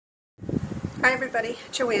Hi everybody,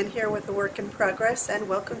 Joanne here with a work in progress, and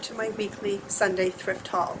welcome to my weekly Sunday thrift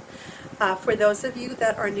haul. For those of you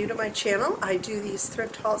that are new to my channel, I do these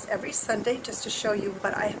thrift hauls every Sunday just to show you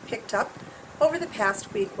what I have picked up over the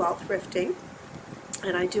past week while thrifting.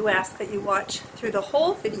 And I do ask that you watch through the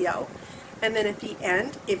whole video, and then at the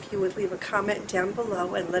end, if you would leave a comment down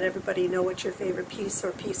below and let everybody know what your favorite piece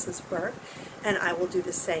or pieces were, and I will do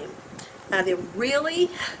the same. Now, the really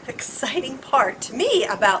exciting part to me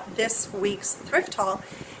about this week's thrift haul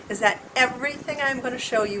is that everything I'm going to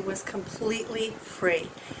show you was completely free.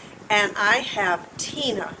 And I have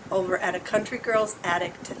Tina over at A Country Girl's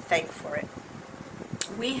Attic to thank for it.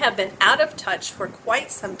 We have been out of touch for quite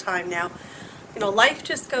some time now. You know, life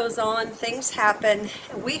just goes on, things happen.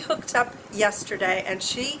 We hooked up yesterday, and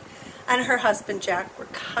she and her husband Jack were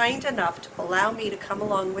kind enough to allow me to come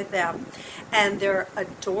along with them and their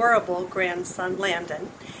adorable grandson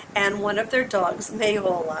Landon and one of their dogs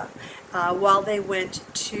Mayola while they went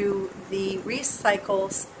to the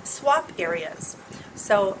recycle swap areas.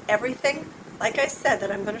 So everything, like I said,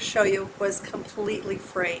 that I'm going to show you was completely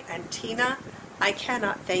free. And Tina, I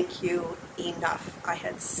cannot thank you enough. I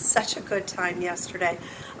had such a good time yesterday.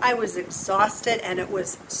 I was exhausted and it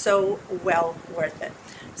was so well worth it.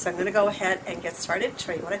 So I'm going to go ahead and get started and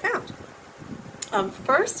show you what I found.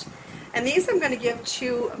 First, and these I'm going to give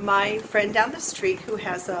to my friend down the street who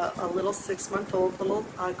has a little 6-month-old little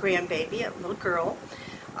grandbaby, a little girl.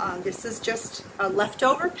 This is just a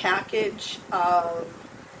leftover package of,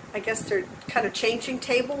 I guess they're kind of changing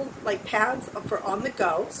table like pads for on the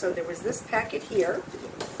go. So there was this packet here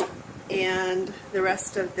and the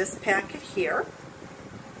rest of this packet here.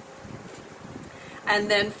 And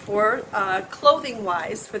then for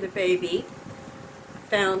clothing-wise for the baby,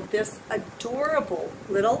 found this adorable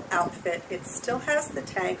little outfit. It still has the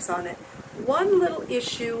tags on it. One little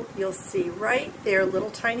issue you'll see right there,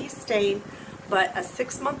 little tiny stain, but a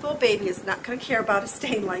 6-month-old baby is not going to care about a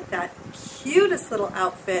stain like that. Cutest little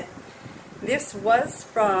outfit. This was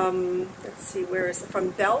from, let's see, where is it?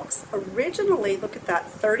 From Belk's. Originally, look at that,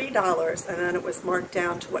 $30, and then it was marked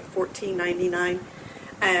down to what, $14.99.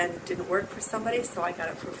 And didn't work for somebody, so I got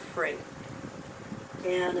it for free.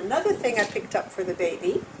 And another thing I picked up for the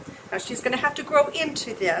baby, now she's going to have to grow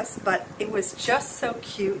into this, but it was just so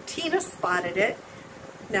cute. Tina spotted it.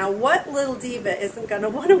 Now, what little diva isn't going to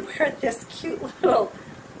want to wear this cute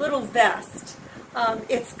little vest?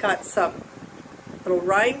 It's got some little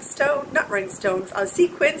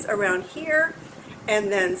sequins around here,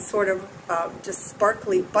 and then sort of just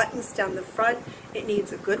sparkly buttons down the front. It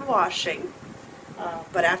needs a good washing.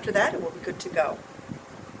 But after that, it will be good to go.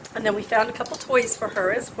 And then we found a couple toys for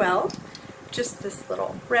her as well. Just this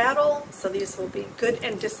little rattle, so these will be good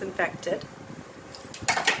and disinfected.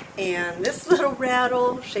 And this little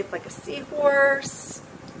rattle, shaped like a seahorse.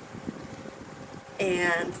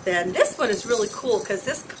 And then this one is really cool because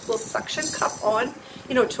this will suction cup on,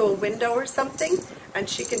 you know, to a window or something, and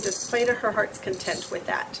she can just play to her heart's content with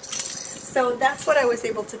that. So that's what I was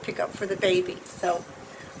able to pick up for the baby. So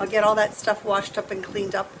I'll get all that stuff washed up and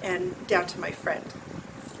cleaned up and down to my friend.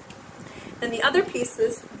 And the other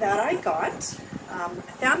pieces that I got, I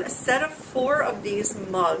found a set of 4 of these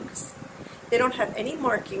mugs. They don't have any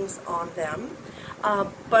markings on them,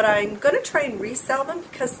 but I'm going to try and resell them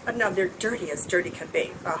because now they're dirty as dirty can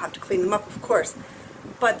be. I'll have to clean them up, of course.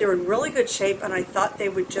 But they're in really good shape, and I thought they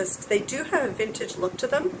would they do have a vintage look to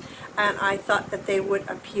them, and I thought that they would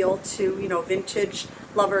appeal to, you know, vintage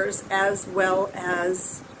lovers as well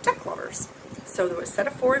as tech lovers. So there was a set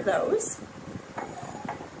of 4 of those.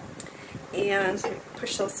 And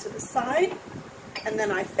push those to the side. And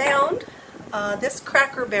then I found this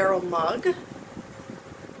Cracker Barrel mug.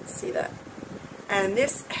 See that? And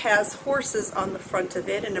this has horses on the front of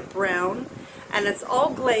it in a brown. And it's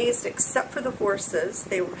all glazed except for the horses.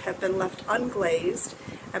 They have been left unglazed.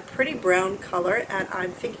 A pretty brown color. And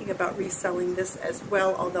I'm thinking about reselling this as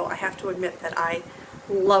well, although I have to admit that I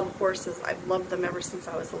love horses. I've loved them ever since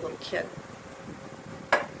I was a little kid.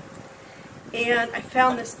 And I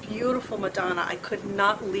found this beautiful Madonna. I could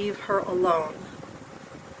not leave her alone.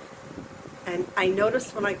 And I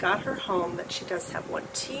noticed when I got her home that she does have one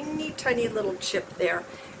teeny tiny little chip there.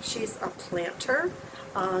 She's a planter.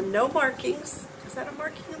 No markings. Is that a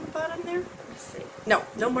marking on the bottom there? Let's see. No,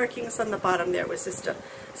 no markings on the bottom there. It was just a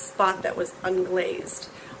spot that was unglazed.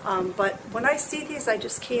 But when I see these, I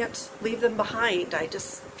just can't leave them behind. I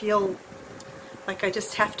just feel like I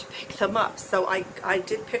just have to pick them up. So I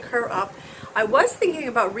did pick her up. I was thinking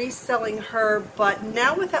about reselling her, but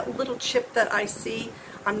now with that little chip that I see,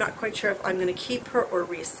 I'm not quite sure if I'm going to keep her or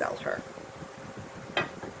resell her.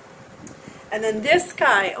 And then this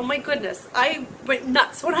guy, oh my goodness, I went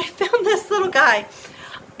nuts when I found this little guy.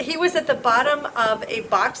 He was at the bottom of a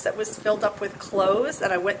box that was filled up with clothes,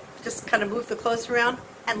 and I went, just kind of moved the clothes around,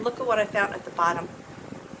 and look at what I found at the bottom.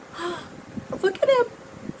 Look at him.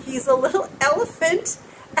 He's a little elephant,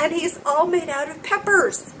 and he's all made out of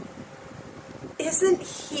peppers. Isn't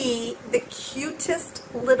he the cutest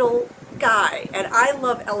little guy? And I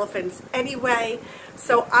love elephants anyway,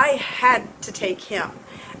 so I had to take him.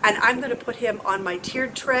 And I'm going to put him on my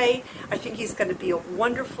tiered tray. I think he's going to be a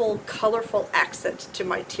wonderful, colorful accent to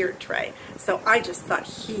my tiered tray. So I just thought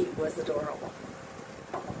he was adorable.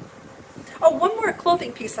 Oh, one more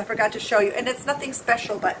clothing piece I forgot to show you, and it's nothing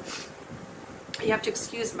special, but you have to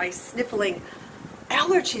excuse my sniffling.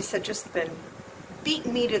 Allergies have just been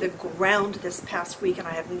beating me to the ground this past week, and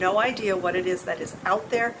I have no idea what it is that is out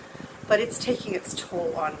there, but it's taking its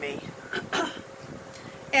toll on me.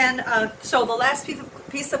 And so the last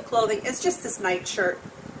piece of clothing is just this nightshirt.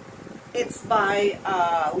 It's by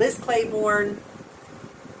Liz Claiborne.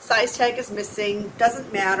 Size tag is missing,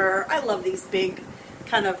 doesn't matter. I love these big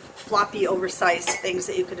kind of floppy oversized things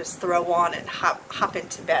that you can just throw on and hop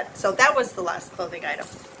into bed. So that was the last clothing item.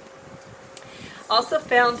 Also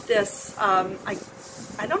found this,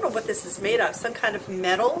 I don't know what this is made of, some kind of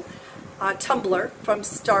metal tumbler from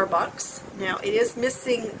Starbucks. Now it is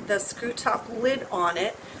missing the screw top lid on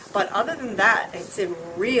it, but other than that, it's in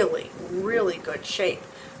really, really good shape.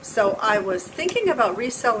 So I was thinking about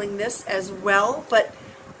reselling this as well, but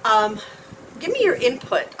give me your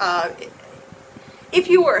input. If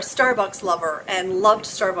you were a Starbucks lover and loved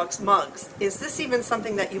Starbucks mugs, is this even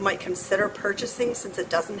something that you might consider purchasing since it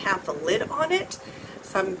doesn't have the lid on it?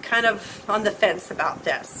 So I'm kind of on the fence about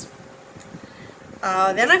this.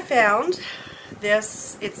 Then I found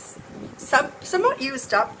this, it's somewhat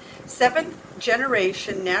used up, 7th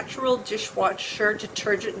generation natural dishwasher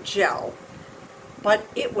detergent gel, but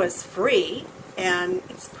it was free and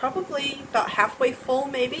it's probably about halfway full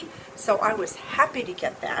maybe, so I was happy to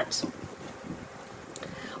get that.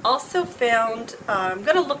 Also found, I'm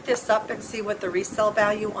going to look this up and see what the resale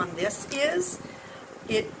value on this is.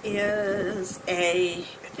 It is I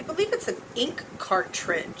believe it's an ink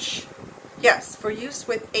cartridge. Yes, for use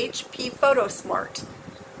with HP PhotoSmart.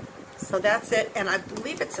 So that's it, and I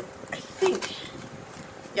believe it's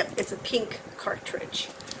yep, it's a pink cartridge.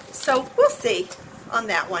 So we'll see on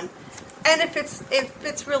that one. And if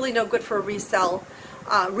it's really no good for a resale,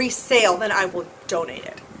 then I will donate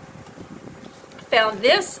it. Found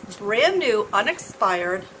this brand new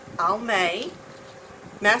unexpired Almay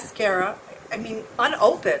mascara. I mean,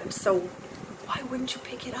 unopened, so why wouldn't you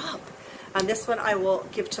pick it up? And this one I will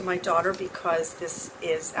give to my daughter because this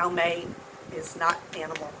is, Almay is not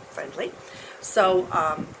animal friendly. So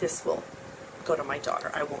this will go to my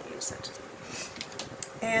daughter. I won't use it.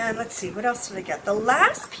 And let's see, what else did I get? The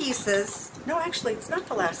last pieces, no, actually, it's not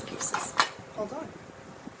the last pieces. Hold on.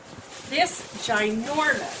 This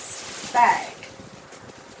ginormous bag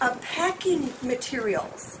of packing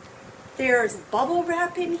materials. There's bubble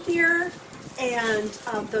wrap in here and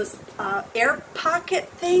those air pocket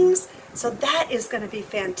things. So that is going to be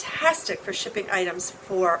fantastic for shipping items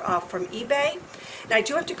from eBay. And I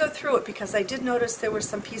do have to go through it because I did notice there were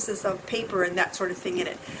some pieces of paper and that sort of thing in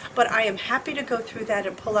it. But I am happy to go through that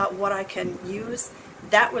and pull out what I can use.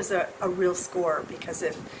 That was a real score because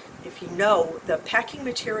if you know, the packing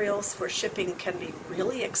materials for shipping can be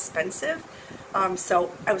really expensive.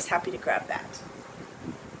 So I was happy to grab that.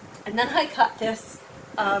 And then I got this,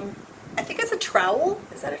 I think it's a trowel.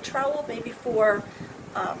 Is that a trowel? Maybe for,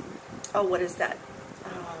 oh, what is that?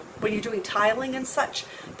 When you're doing tiling and such.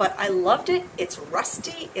 But I loved it. It's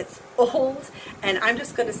rusty, it's old, and I'm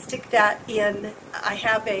just going to stick that in. I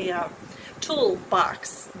have a tool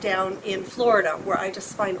box down in Florida where I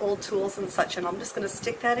just find old tools and such, and I'm just going to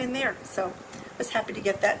stick that in there. So I was happy to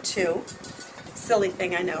get that too. Silly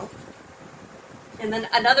thing, I know. And then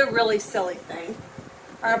another really silly thing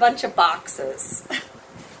are a bunch of boxes.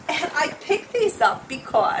 And I picked these up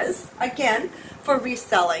because, again, for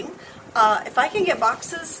reselling, if I can get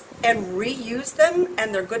boxes and reuse them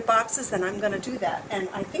and they're good boxes, then I'm going to do that. And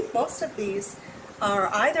I think most of these are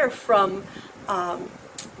either from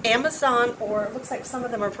Amazon or it looks like some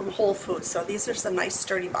of them are from Whole Foods. So these are some nice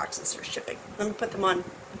sturdy boxes for shipping. Let me put them on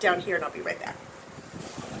down here and I'll be right back.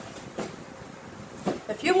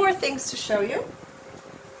 A few more things to show you.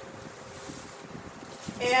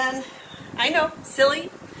 And I know,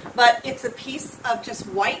 silly, but it's a piece of just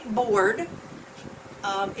white board.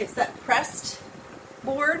 It's that pressed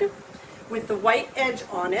board with the white edge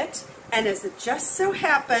on it. And as it just so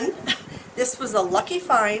happened, this was a lucky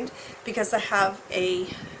find because I have a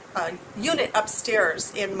unit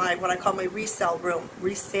upstairs in my, what I call my resale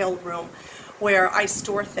room, where I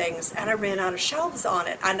store things, and I ran out of shelves on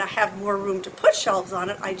it, and I have more room to put shelves on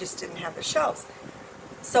it. I just didn't have the shelves.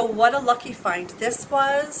 So what a lucky find this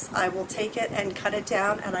was. I will take it and cut it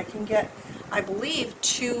down, and I can get, I believe,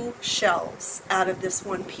 2 shelves out of this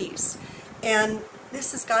one piece. And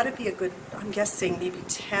this has got to be a good, I'm guessing maybe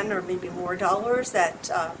 $10 or maybe more dollars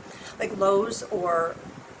at like Lowe's or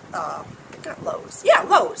not Lowe's, yeah,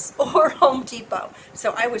 Lowe's or Home Depot.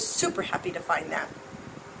 So I was super happy to find that.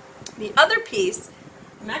 The other piece,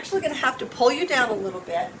 I'm actually going to have to pull you down a little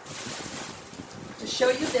bit to show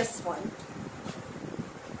you this one.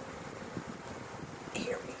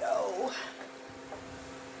 Here we go.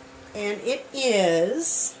 And it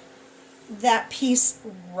is that piece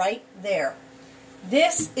right there.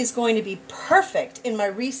 This is going to be perfect in my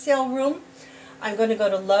resale room. I'm going to go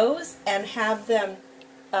to Lowe's and have them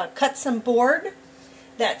cut some board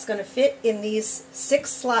that's going to fit in these 6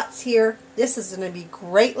 slots here. This is going to be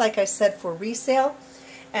great, like I said, for resale.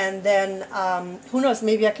 And then, who knows,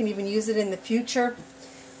 maybe I can even use it in the future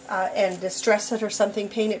and distress it or something,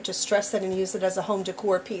 paint it, distress it, and use it as a home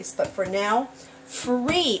decor piece. But for now,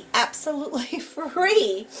 free, absolutely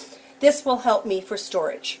free. This will help me for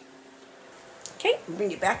storage. Okay, I'll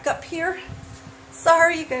bring you back up here.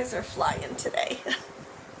 Sorry, you guys are flying today.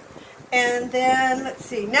 And then, let's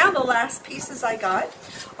see, now the last pieces I got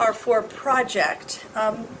are for a project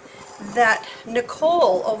that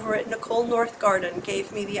Nicole over at Nicole North Garden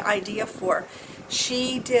gave me the idea for.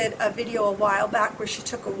 She did a video a while back where she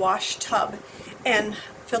took a wash tub and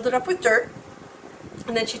filled it up with dirt,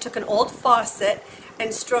 and then she took an old faucet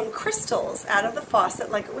and strung crystals out of the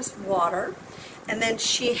faucet like it was water, and then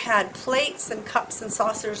she had plates and cups and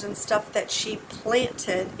saucers and stuff that she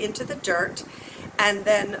planted into the dirt, and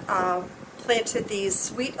then planted these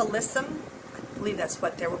sweet alyssum, I believe that's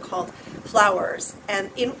what they were called, flowers,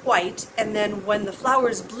 and in white, and then when the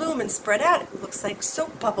flowers bloom and spread out, it looks like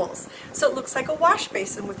soap bubbles. So it looks like a wash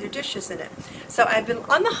basin with your dishes in it. So I've been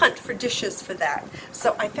on the hunt for dishes for that.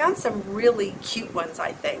 So I found some really cute ones,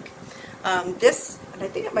 I think. This, and I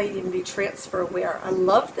think it might even be transferware. I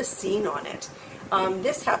love the scene on it.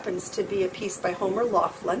 This happens to be a piece by Homer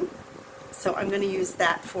Laughlin, so I'm going to use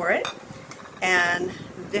that for it. And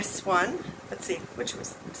this one, let's see, which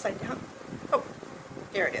was upside down? Oh,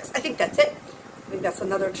 there it is. I think that's it. I think that's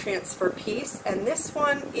another transfer piece. And this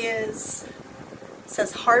one is,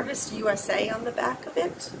 says Harvest USA on the back of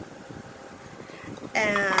it.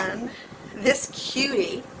 And this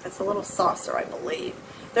cutie, that's a little saucer, I believe.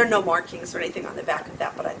 There are no markings or anything on the back of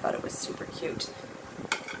that, but I thought it was super cute.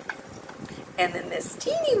 And then this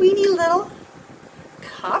teeny weeny little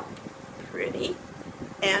cup, pretty,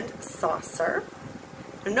 and saucer.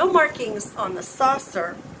 There are no markings on the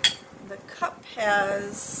saucer. The cup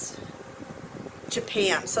has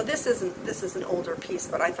Japan, so this is an older piece,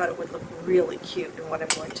 but I thought it would look really cute in what I'm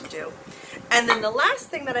going to do. And then the last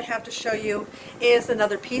thing that I have to show you is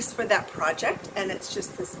another piece for that project, and it's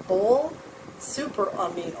just this bowl, super,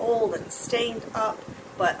 old and stained up,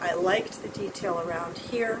 but I liked the detail around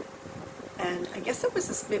here. And I guess it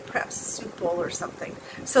was perhaps a soup bowl or something.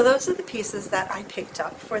 So those are the pieces that I picked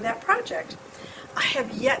up for that project. I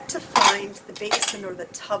have yet to find the basin or the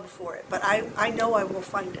tub for it, but I know I will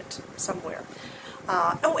find it somewhere.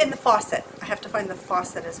 Oh, and the faucet. I have to find the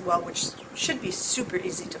faucet as well, which should be super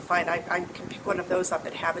easy to find. I can pick one of those up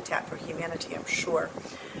at Habitat for Humanity, I'm sure.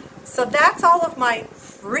 So that's all of my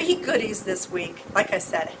free goodies this week. Like I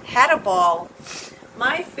said, had a ball.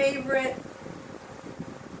 My favorite,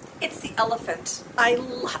 it's the elephant. I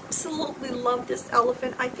absolutely love this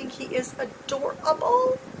elephant. I think he is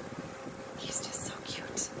adorable. He's just so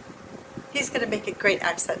cute. He's going to make a great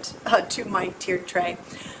accent to my tiered tray.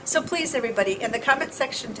 So please, everybody, in the comment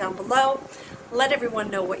section down below, let everyone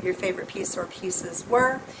know what your favorite piece or pieces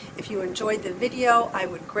were. If you enjoyed the video, I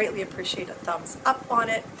would greatly appreciate a thumbs up on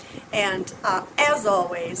it. And as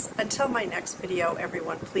always, until my next video,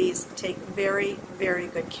 everyone, please take very, very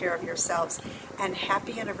good care of yourselves. And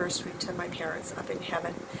happy anniversary to my parents up in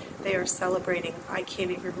heaven. They are celebrating, I can't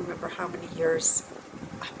even remember how many years,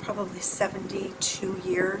 probably 72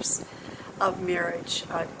 years of marriage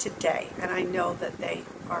today. And I know that they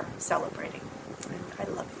are celebrating. And I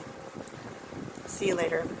love you. See you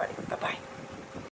later, everybody. Bye-bye.